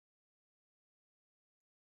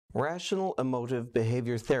Rational Emotive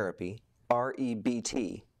Behavior Therapy,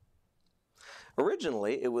 REBT.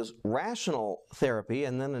 Originally, it was rational therapy,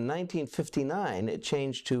 and then in 1959 it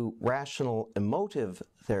changed to Rational Emotive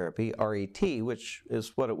Therapy, RET, which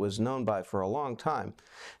is what it was known by for a long time.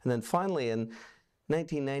 And then finally in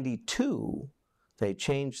 1992, they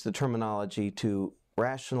changed the terminology to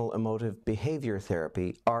Rational Emotive Behavior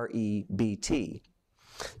Therapy, REBT.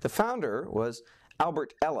 The founder was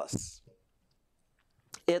Albert Ellis.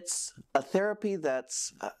 It's a therapy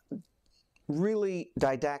that's really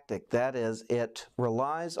didactic. That is, it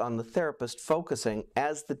relies on the therapist focusing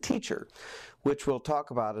as the teacher, which we'll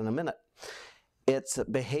talk about in a minute. It's a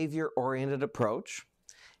behavior-oriented approach,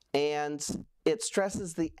 and it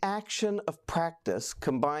stresses the action of practice,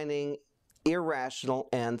 combining irrational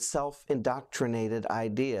and self-indoctrinated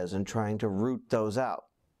ideas and trying to root those out.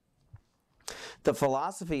 The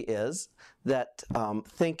philosophy is that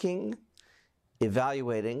thinking,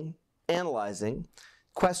 evaluating, analyzing,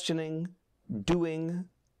 questioning, doing,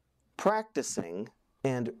 practicing,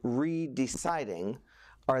 and redeciding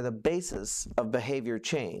are the basis of behavior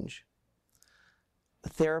change.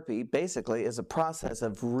 Therapy basically is a process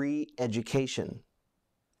of re-education.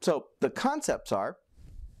 So the concepts are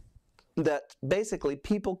that basically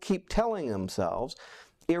people keep telling themselves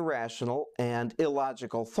irrational and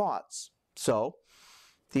illogical thoughts. So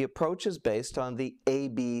the approach is based on the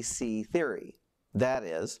ABC theory. That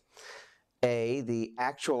is, A, the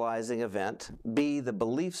actualizing event, B, the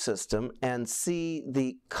belief system, and C,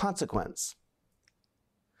 the consequence.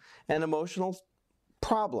 And emotional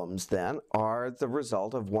problems, then, are the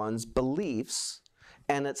result of one's beliefs,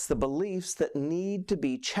 and it's the beliefs that need to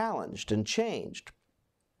be challenged and changed.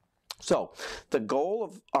 So, the goal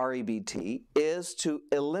of REBT is to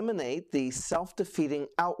eliminate the self-defeating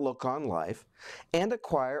outlook on life and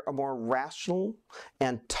acquire a more rational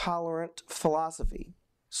and tolerant philosophy.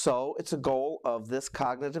 So, it's a goal of this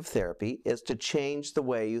cognitive therapy is to change the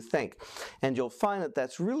way you think. And you'll find that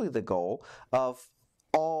that's really the goal of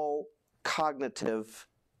all cognitive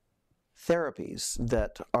therapies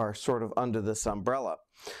that are sort of under this umbrella.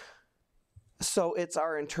 So it's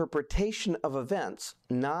our interpretation of events,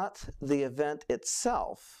 not the event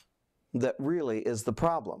itself, that really is the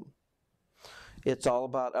problem. It's all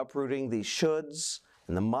about uprooting the shoulds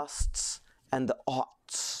and the musts and the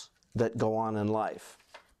oughts that go on in life.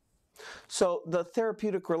 So the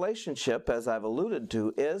therapeutic relationship, as I've alluded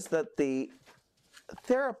to, is that the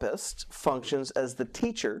therapist functions as the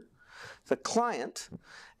teacher, the client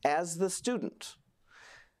as the student.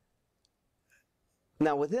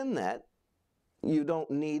 Now within that, you don't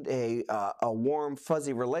need a warm,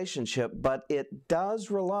 fuzzy relationship, but it does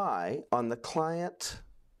rely on the client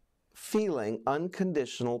feeling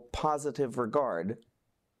unconditional, positive regard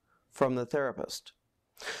from the therapist.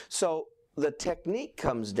 So the technique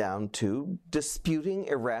comes down to disputing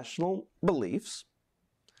irrational beliefs,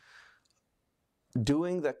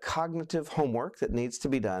 doing the cognitive homework that needs to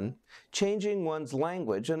be done, changing one's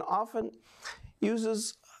language, and often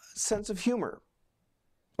uses a sense of humor.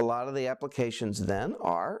 A lot of the applications then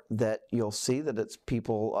are that you'll see that it's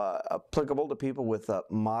applicable to people with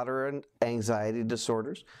moderate anxiety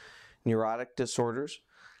disorders, neurotic disorders,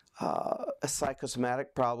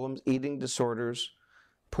 psychosomatic problems, eating disorders,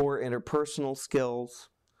 poor interpersonal skills,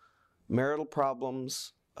 marital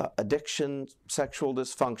problems, addiction, sexual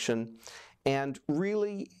dysfunction, and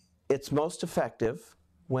really it's most effective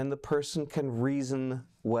when the person can reason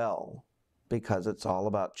well, because it's all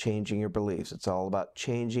about changing your beliefs. It's all about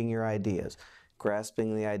changing your ideas,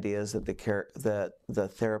 grasping the ideas that the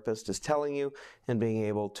therapist is telling you, and being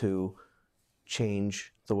able to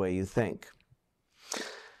change the way you think.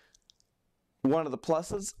 One of the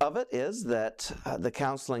pluses of it is that the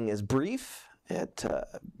counseling is brief. It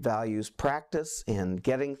values practice in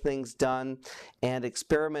getting things done and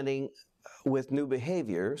experimenting with new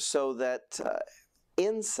behavior, so that the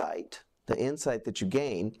insight that you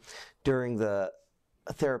gain during the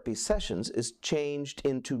therapy sessions is changed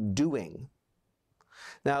into doing.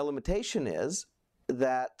 Now, a limitation is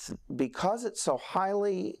that because it's so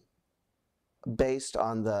highly based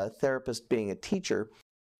on the therapist being a teacher,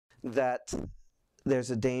 that there's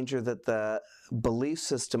a danger that the belief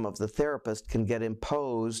system of the therapist can get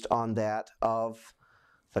imposed on that of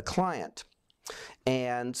the client.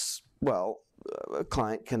 And, well, a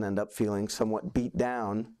client can end up feeling somewhat beat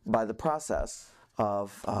down by the process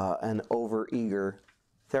of an overeager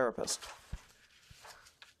therapist.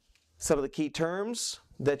 Some of the key terms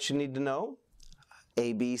that you need to know: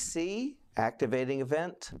 ABC, activating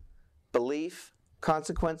event; belief,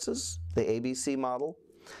 consequences, the ABC model;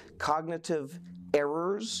 cognitive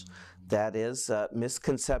errors, That is,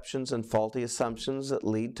 misconceptions and faulty assumptions that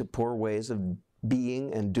lead to poor ways of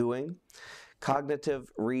being and doing.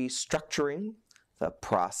 Cognitive restructuring, the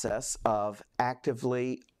process of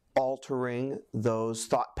actively altering those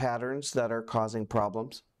thought patterns that are causing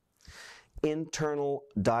problems. Internal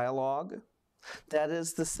dialogue, that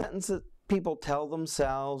is the sentence that people tell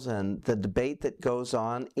themselves and the debate that goes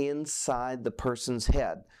on inside the person's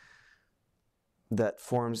head that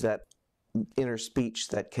forms that inner speech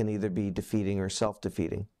that can either be defeating or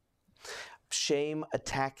self-defeating.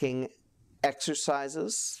 Shame-attacking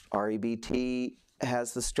exercises. REBT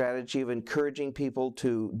has the strategy of encouraging people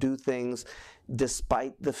to do things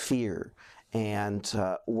despite the fear and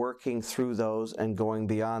working through those and going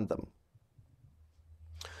beyond them.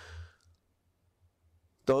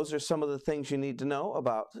 Those are some of the things you need to know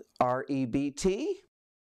about REBT.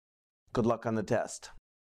 Good luck on the test.